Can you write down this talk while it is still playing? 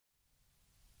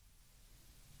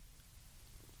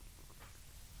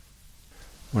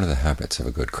One of the habits of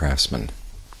a good craftsman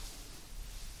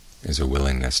is a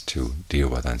willingness to deal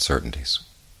with uncertainties.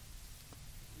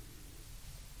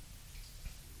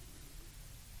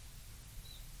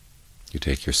 You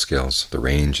take your skills, the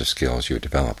range of skills you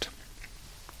developed,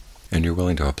 and you're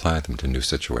willing to apply them to new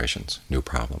situations, new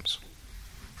problems.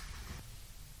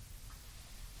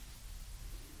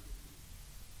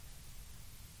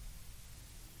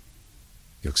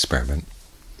 You experiment,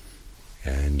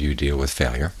 and you deal with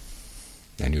failure,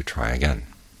 and you try again.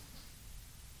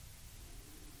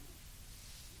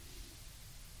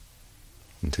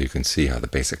 Until you can see how the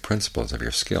basic principles of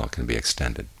your skill can be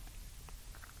extended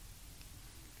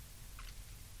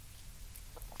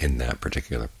in that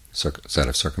particular set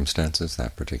of circumstances,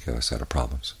 that particular set of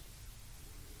problems.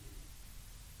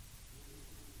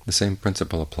 The same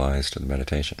principle applies to the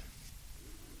meditation.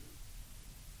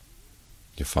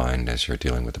 You find as you're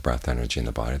dealing with the breath energy in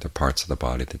the body, there are parts of the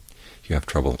body that you have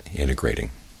trouble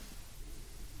integrating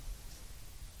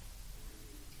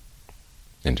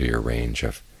into your range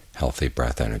of healthy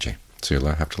breath energy. So you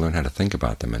have to learn how to think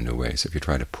about them in new ways. If you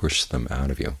try to push them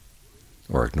out of you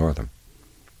or ignore them,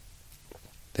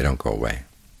 they don't go away.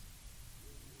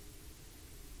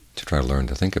 To try to learn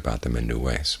to think about them in new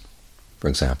ways. For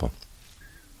example,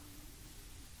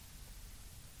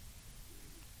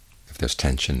 if there's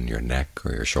tension in your neck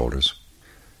or your shoulders,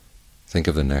 think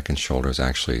of the neck and shoulders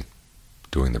actually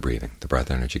doing the breathing. The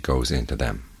breath energy goes into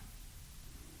them.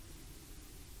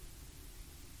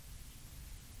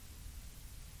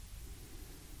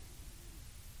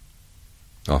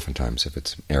 Oftentimes, if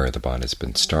it's an area of the body that's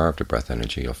been starved of breath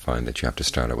energy, you'll find that you have to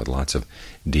start out with lots of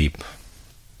deep,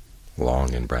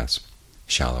 long in-breaths,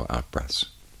 shallow out-breaths.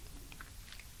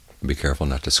 Be careful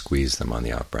not to squeeze them on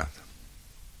the out-breath.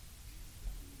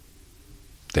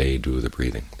 They do the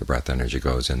breathing. The breath energy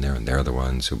goes in there, and they're the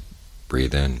ones who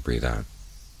breathe in, breathe out.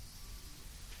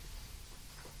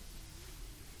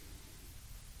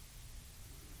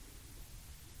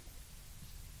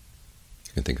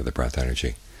 You can think of the breath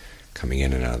energy coming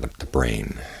in and out of the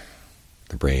brain.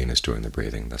 The brain is doing the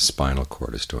breathing. The spinal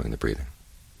cord is doing the breathing.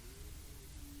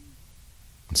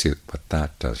 And see what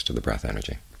that does to the breath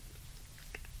energy.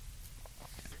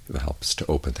 It helps to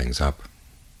open things up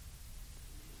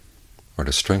or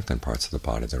to strengthen parts of the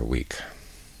body that are weak.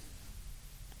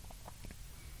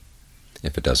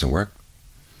 If it doesn't work,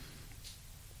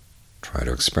 try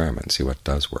to experiment, see what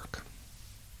does work.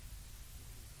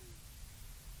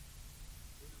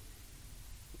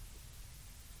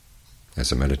 As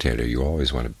a meditator, you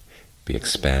always want to be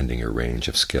expanding your range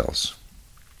of skills.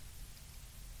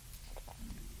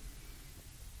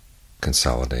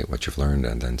 Consolidate what you've learned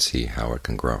and then see how it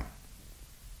can grow.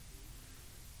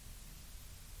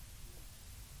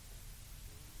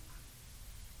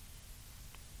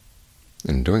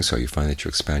 In doing so, you find that you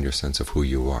expand your sense of who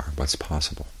you are, what's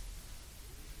possible.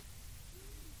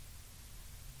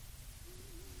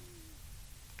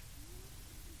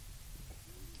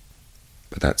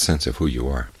 But that sense of who you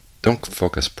are, don't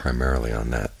focus primarily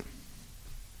on that.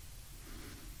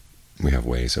 We have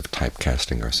ways of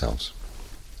typecasting ourselves.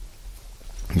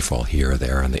 You fall here or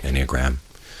there on the Enneagram,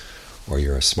 or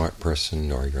you're a smart person,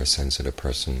 or you're a sensitive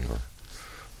person, or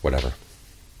whatever.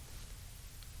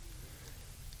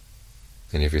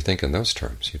 And if you think in those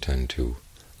terms, you tend to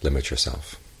limit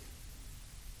yourself.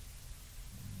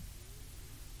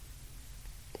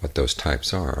 What those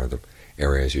types are the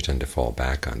areas you tend to fall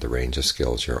back on, the range of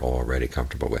skills you're already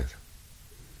comfortable with.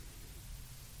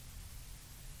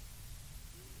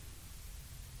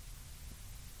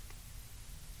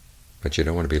 But you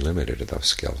don't want to be limited to those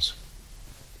skills.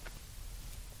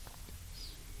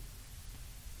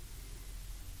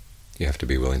 You have to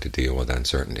be willing to deal with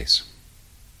uncertainties.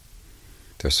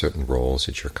 There are certain roles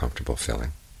that you're comfortable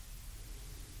filling,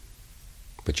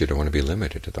 but you don't want to be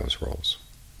limited to those roles.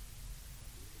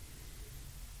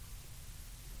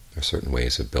 There are certain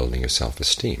ways of building your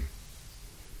self-esteem.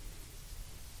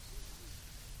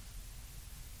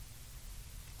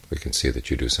 We can see that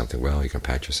you do something well, you can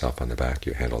pat yourself on the back,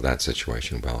 you handle that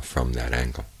situation well from that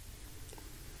angle.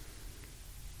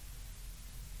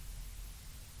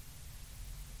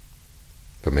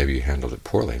 But maybe you handled it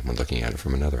poorly when looking at it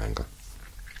from another angle.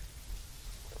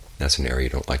 That's an area you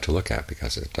don't like to look at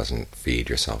because it doesn't feed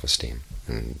your self-esteem,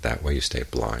 and that way you stay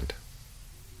blind.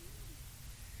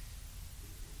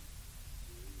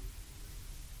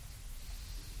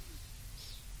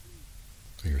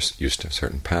 You're used to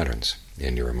certain patterns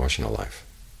in your emotional life,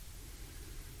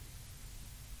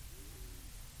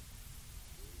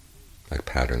 like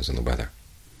patterns in the weather.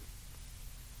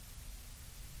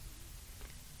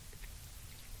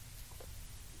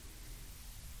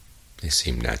 They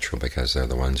seem natural because they're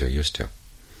the ones you're used to.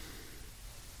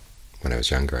 was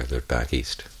younger, I lived back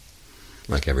east.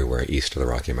 Like everywhere east of the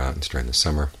Rocky Mountains during the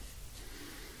summer,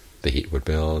 the heat would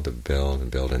build and build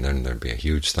and build, and then there'd be a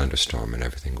huge thunderstorm and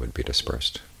everything would be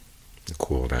dispersed and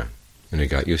cool down. And we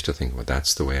got used to thinking, well,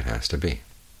 that's the way it has to be.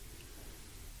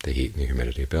 The heat and the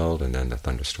humidity build, and then the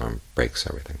thunderstorm breaks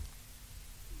everything.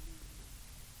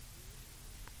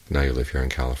 Now you live here in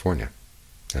California,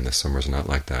 and the summer's not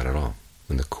like that at all.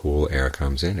 When the cool air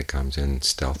comes in, it comes in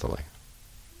stealthily.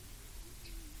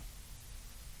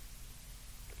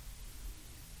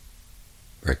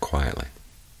 Very quietly.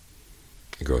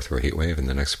 You go through a heat wave, and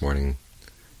the next morning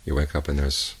you wake up and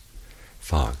there's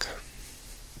fog.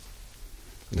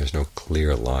 And there's no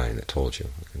clear line that told you,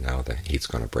 now the heat's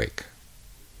going to break.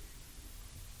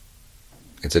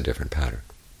 It's a different pattern.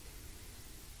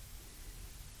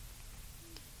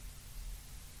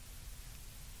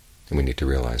 And we need to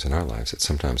realize in our lives that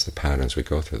sometimes the patterns we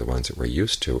go through, the ones that we're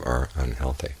used to, are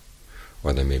unhealthy.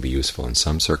 Or they may be useful in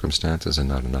some circumstances and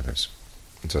not in others.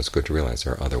 And so it's good to realize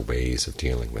there are other ways of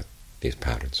dealing with these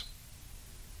patterns.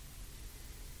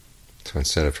 So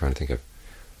instead of trying to think of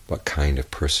what kind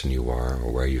of person you are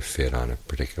or where you fit on a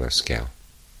particular scale,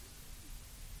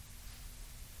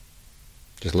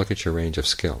 just look at your range of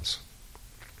skills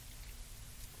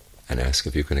and ask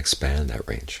if you can expand that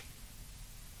range.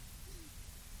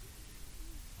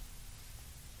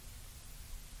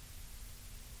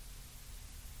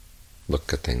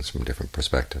 Look at things from different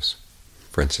perspectives.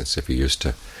 For instance, if you're used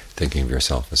to thinking of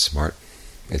yourself as smart,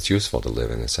 it's useful to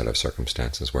live in a set of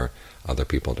circumstances where other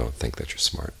people don't think that you're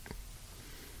smart.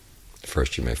 At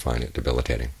first you may find it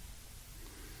debilitating,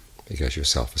 because your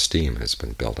self-esteem has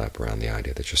been built up around the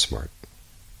idea that you're smart.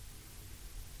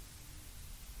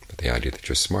 But the idea that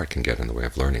you're smart can get in the way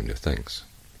of learning new things.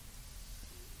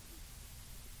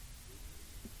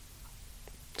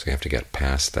 So you have to get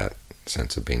past that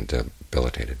sense of being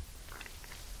debilitated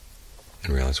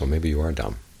and realize, well, maybe you are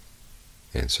dumb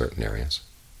in certain areas.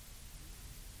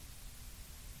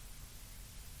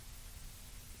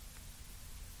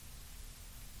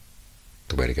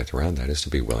 The way to get around that is to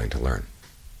be willing to learn.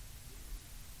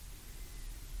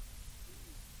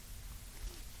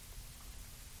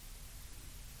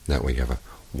 That way you have a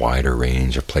wider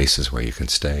range of places where you can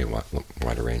stay, a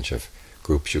wider range of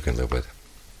groups you can live with,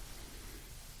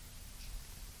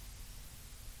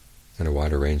 and a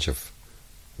wider range of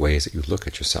ways that you look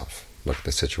at yourself, look at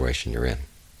the situation you're in.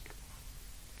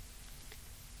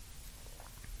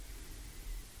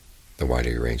 The wider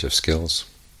your range of skills,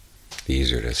 the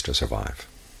easier it is to survive.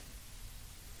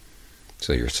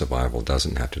 So your survival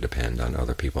doesn't have to depend on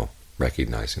other people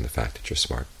recognizing the fact that you're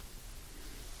smart,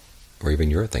 or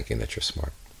even you're thinking that you're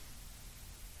smart.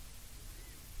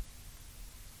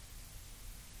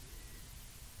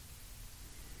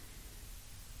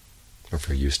 Or if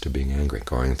you're used to being angry,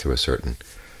 going through a certain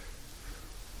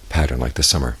pattern like the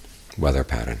summer weather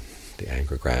pattern, the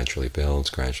anger gradually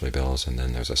builds, and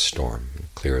then there's a storm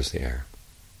and clears the air.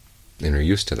 And you're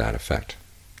used to that effect,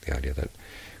 the idea that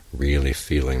really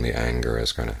feeling the anger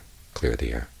is going to clear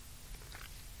the air.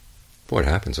 But what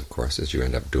happens, of course, is you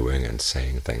end up doing and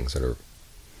saying things that are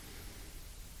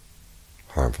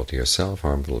harmful to yourself,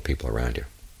 harmful to people around you.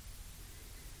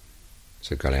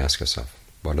 So you've got to ask yourself,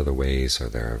 what other ways are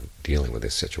there of dealing with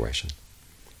this situation?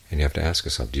 And you have to ask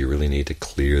yourself, do you really need to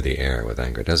clear the air with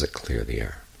anger? Does it clear the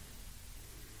air?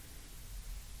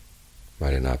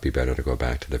 Might it not be better to go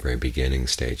back to the very beginning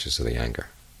stages of the anger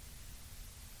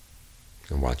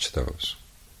and watch those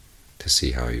to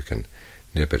see how you can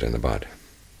nip it in the bud?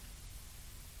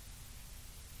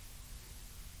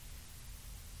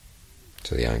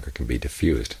 So the anger can be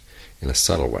diffused in a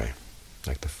subtle way,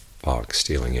 like the fog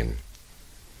stealing in.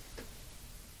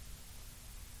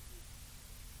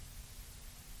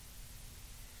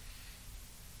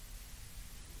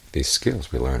 These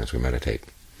skills we learn as we meditate,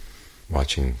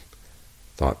 watching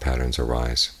thought patterns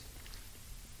arise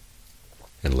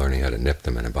and learning how to nip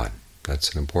them in a bud.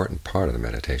 That's an important part of the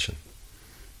meditation.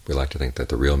 We like to think that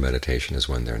the real meditation is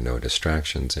when there are no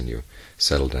distractions and you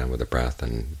settle down with the breath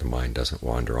and the mind doesn't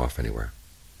wander off anywhere.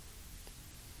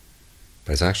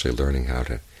 But it's actually learning how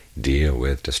to deal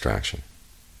with distraction.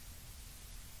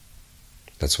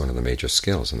 That's one of the major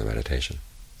skills in the meditation,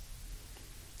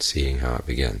 seeing how it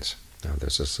begins. Now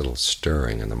there's this little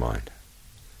stirring in the mind.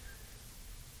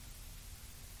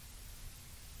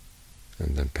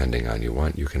 And then depending on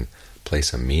you can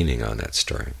place a meaning on that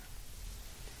stirring.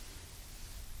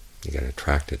 You get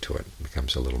attracted to it. It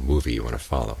becomes a little movie you want to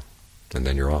follow. And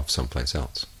then you're off someplace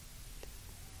else.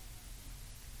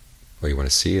 Or you want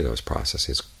to see those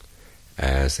processes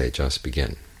as they just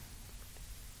begin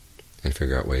and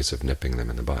figure out ways of nipping them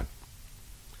in the bud,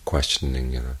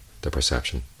 questioning the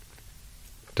perception,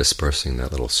 dispersing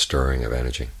that little stirring of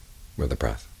energy with the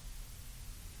breath,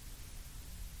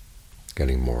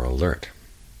 getting more alert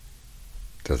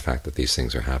to the fact that these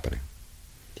things are happening,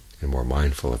 and more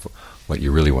mindful of what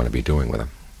you really want to be doing with them.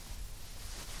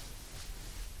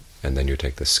 And then you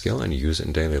take the skill and you use it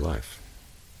in daily life.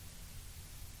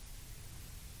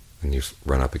 And you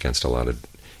run up against a lot of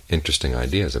interesting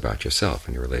ideas about yourself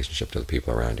and your relationship to the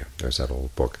people around you. There's that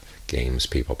old book, Games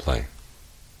People Play.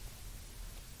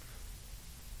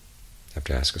 You have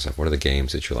to ask yourself, what are the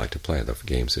games that you like to play, the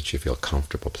games that you feel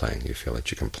comfortable playing, you feel that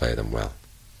you can play them well?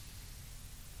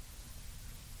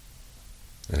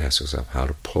 And ask yourself how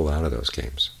to pull out of those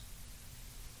games.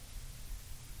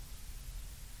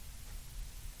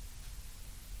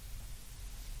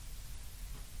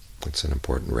 It's an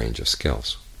important range of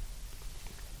skills.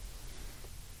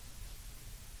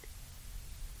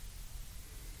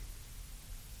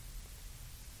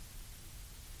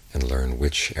 And learn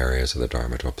which areas of the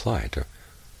Dharma to apply to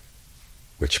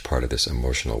which part of this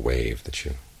emotional wave that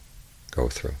you go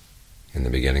through. In the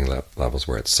beginning levels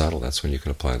where it's subtle, that's when you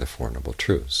can apply the Four Noble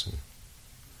Truths. And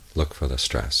look for the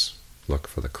stress, look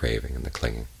for the craving and the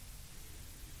clinging.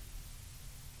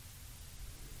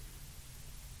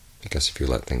 Because if you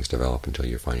let things develop until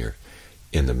you find you're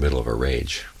in the middle of a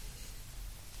rage,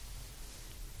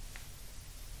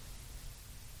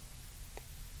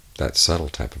 that subtle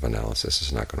type of analysis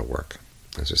is not going to work.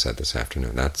 As I said this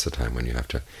afternoon, that's the time when you have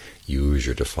to use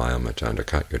your defilement to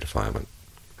undercut your defilement.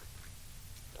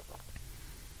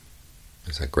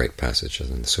 There's a great passage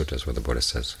in the suttas where the Buddha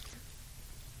says,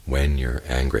 when you're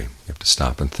angry, you have to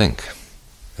stop and think.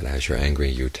 And as you're angry,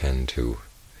 you tend to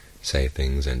say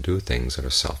things and do things that are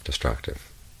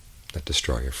self-destructive, that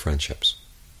destroy your friendships.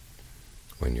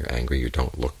 When you're angry, you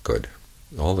don't look good.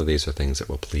 All of these are things that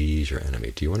will please your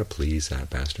enemy. Do you want to please that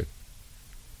bastard?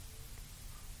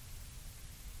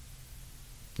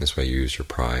 This way you use your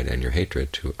pride and your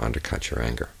hatred to undercut your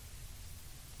anger.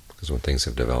 Because when things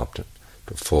have developed to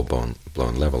a full-blown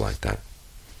level like that,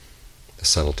 the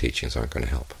subtle teachings aren't going to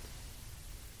help.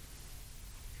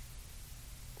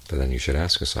 But then you should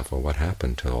ask yourself, well, what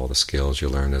happened to all the skills you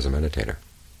learned as a meditator?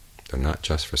 They're not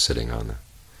just for sitting on the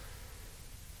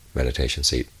meditation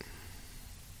seat.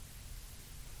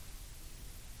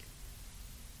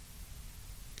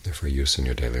 They're for use in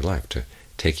your daily life, to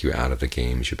take you out of the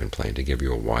games you've been playing, to give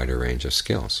you a wider range of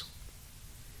skills.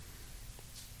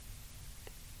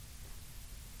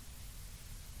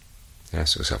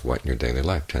 Ask yourself what in your daily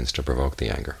life tends to provoke the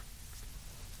anger.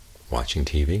 Watching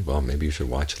TV? Well, maybe you should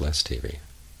watch less TV.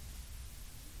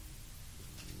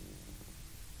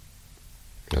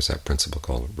 There's that principle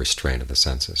called restraint of the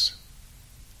senses.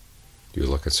 You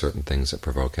look at certain things that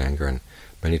provoke anger, and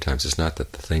many times it's not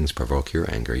that the things provoke your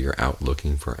anger, you're out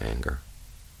looking for anger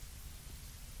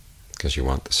because you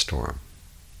want the storm.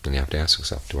 And you have to ask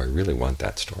yourself, do I really want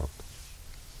that storm?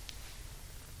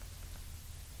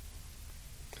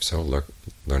 So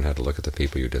learn how to look at the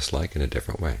people you dislike in a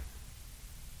different way.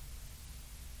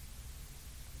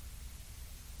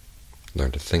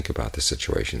 Learn to think about the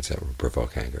situations that would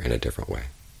provoke anger in a different way.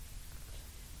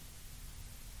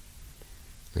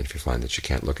 And if you find that you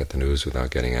can't look at the news without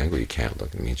getting angry, you can't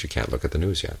look. It means you can't look at the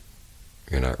news yet.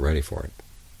 You're not ready for it.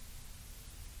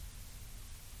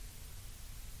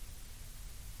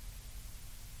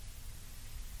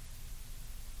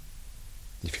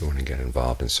 If you want to get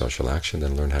involved in social action,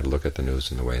 then learn how to look at the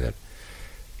news in a way that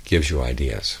gives you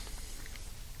ideas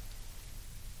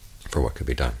for what could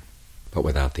be done, but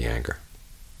without the anger.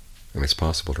 I mean, it's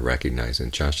possible to recognize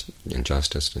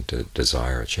injustice and to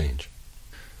desire a change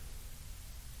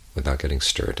without getting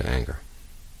stirred to anger.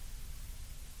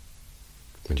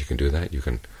 When you can do that, you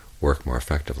can work more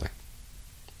effectively.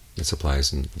 This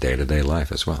applies in day-to-day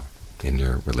life as well, in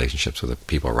your relationships with the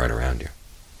people right around you.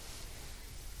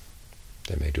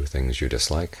 They may do things you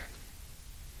dislike,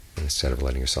 and instead of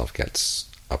letting yourself get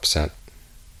upset,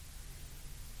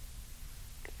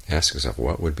 ask yourself,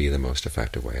 what would be the most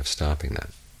effective way of stopping that?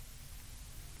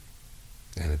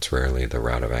 And it's rarely the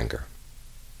route of anger.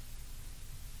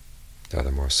 There are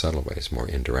the more subtle ways, more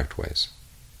indirect ways.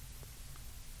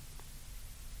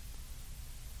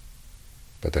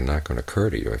 But they're not going to occur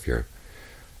to you if you're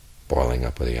boiling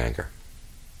up with the anger.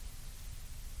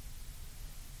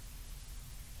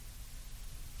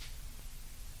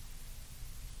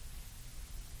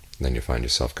 And then you find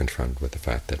yourself confronted with the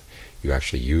fact that you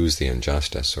actually use the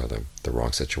injustice or the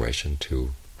wrong situation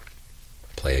to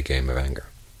play a game of anger.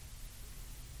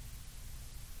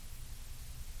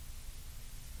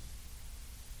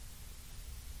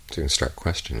 So you can start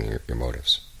questioning your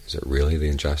motives. Is it really the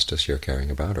injustice you're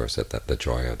caring about, or is it the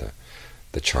joy or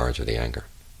the charge of the anger?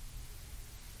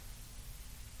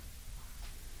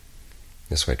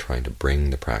 This way, trying to bring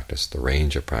the practice, the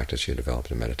range of practice you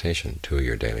developed in meditation, to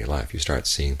your daily life, you start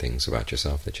seeing things about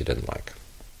yourself that you didn't like.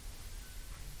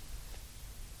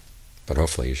 But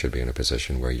hopefully you should be in a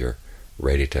position where you're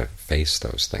ready to face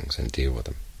those things and deal with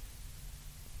them.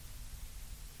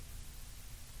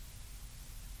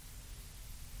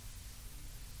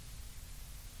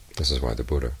 This is why the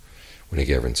Buddha, when he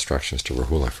gave instructions to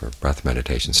Rahula for breath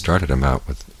meditation, started him out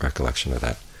with recollection of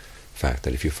that fact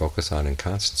that if you focus on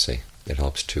inconstancy, it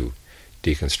helps to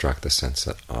deconstruct the sense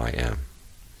that I am,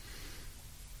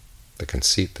 the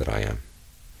conceit that I am.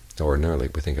 Now, ordinarily,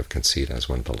 we think of conceit as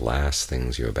one of the last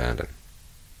things you abandon.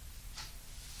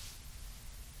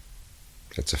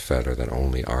 It's a fetter that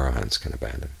only arahants can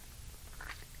abandon.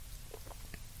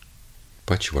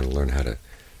 But you want to learn how to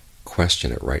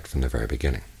question it right from the very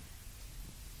beginning,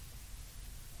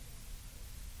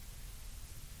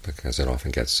 because it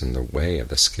often gets in the way of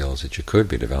the skills that you could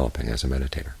be developing as a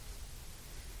meditator,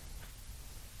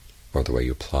 or the way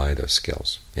you apply those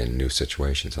skills in new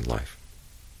situations in life.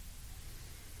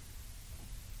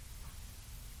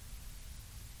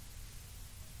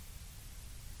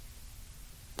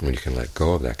 When you can let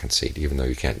go of that conceit, even though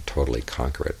you can't totally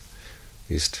conquer it, at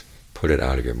least put it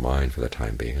out of your mind for the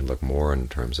time being and look more in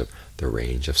terms of the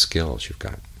range of skills you've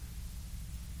got.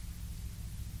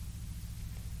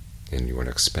 And you want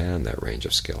to expand that range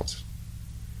of skills.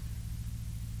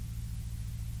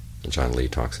 And John Lee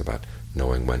talks about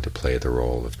knowing when to play the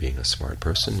role of being a smart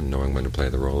person and knowing when to play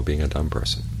the role of being a dumb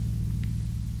person.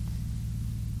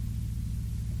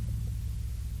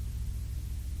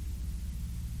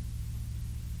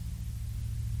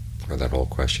 Or that whole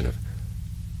question of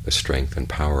the strength and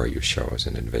power you show as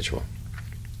an individual.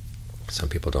 Some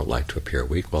people don't like to appear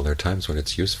weak. Well, there are times when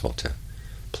it's useful to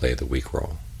play the weak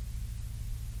role.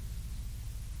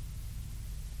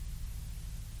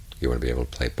 You want to be able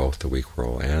to play both the weak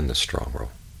role and the strong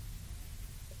role.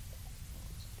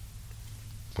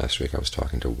 Last week I was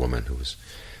talking to a woman who was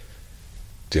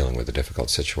dealing with a difficult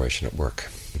situation at work,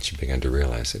 and she began to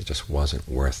realize that it just wasn't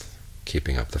worth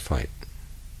keeping up the fight.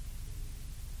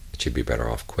 She'd be better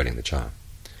off quitting the job.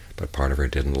 But part of her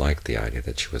didn't like the idea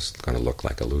that she was going to look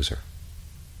like a loser.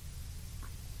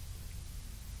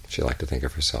 She liked to think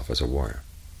of herself as a warrior.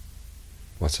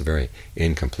 Well, it's a very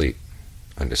incomplete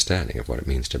understanding of what it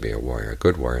means to be a warrior. A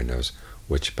good warrior knows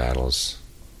which battles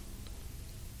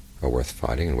are worth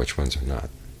fighting and which ones are not.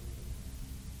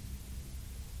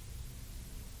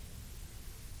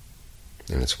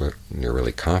 And it's when you're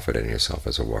really confident in yourself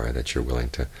as a warrior that you're willing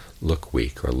to look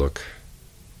weak or look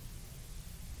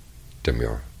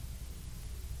demure,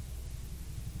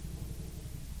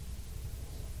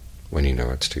 when you know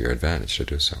it's to your advantage to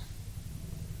do so.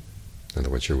 In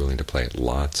other words, you're willing to play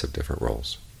lots of different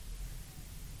roles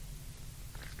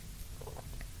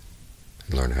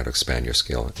and learn how to expand your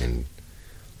skill in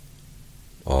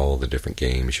all the different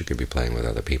games you could be playing with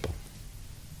other people.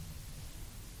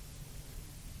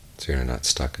 So you're not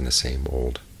stuck in the same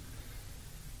old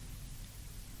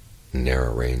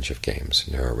narrow range of games,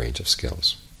 narrow range of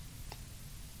skills.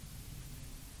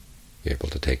 You're able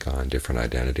to take on different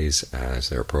identities as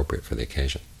they're appropriate for the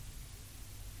occasion.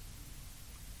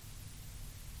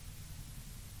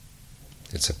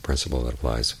 It's a principle that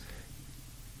applies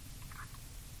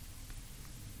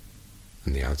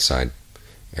in the outside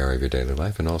area of your daily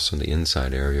life and also in the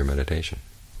inside area of your meditation.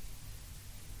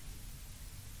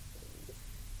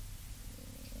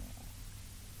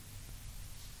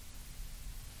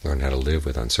 Learn how to live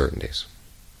with uncertainties.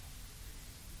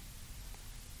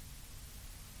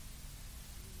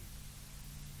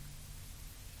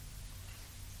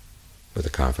 With the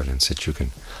confidence that you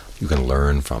can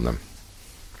learn from them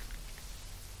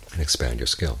and expand your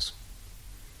skills.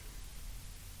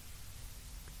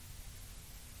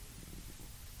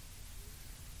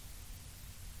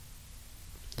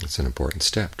 It's an important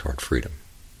step toward freedom.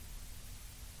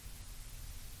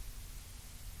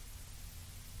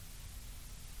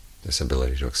 This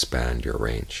ability to expand your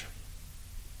range.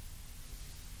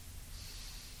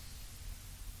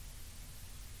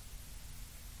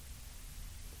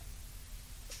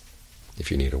 If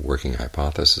you need a working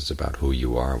hypothesis about who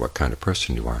you are, what kind of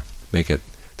person you are, make it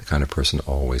the kind of person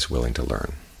always willing to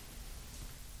learn.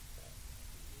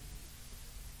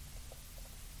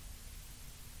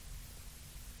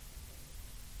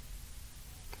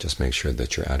 Just make sure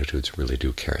that your attitudes really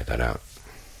do carry that out.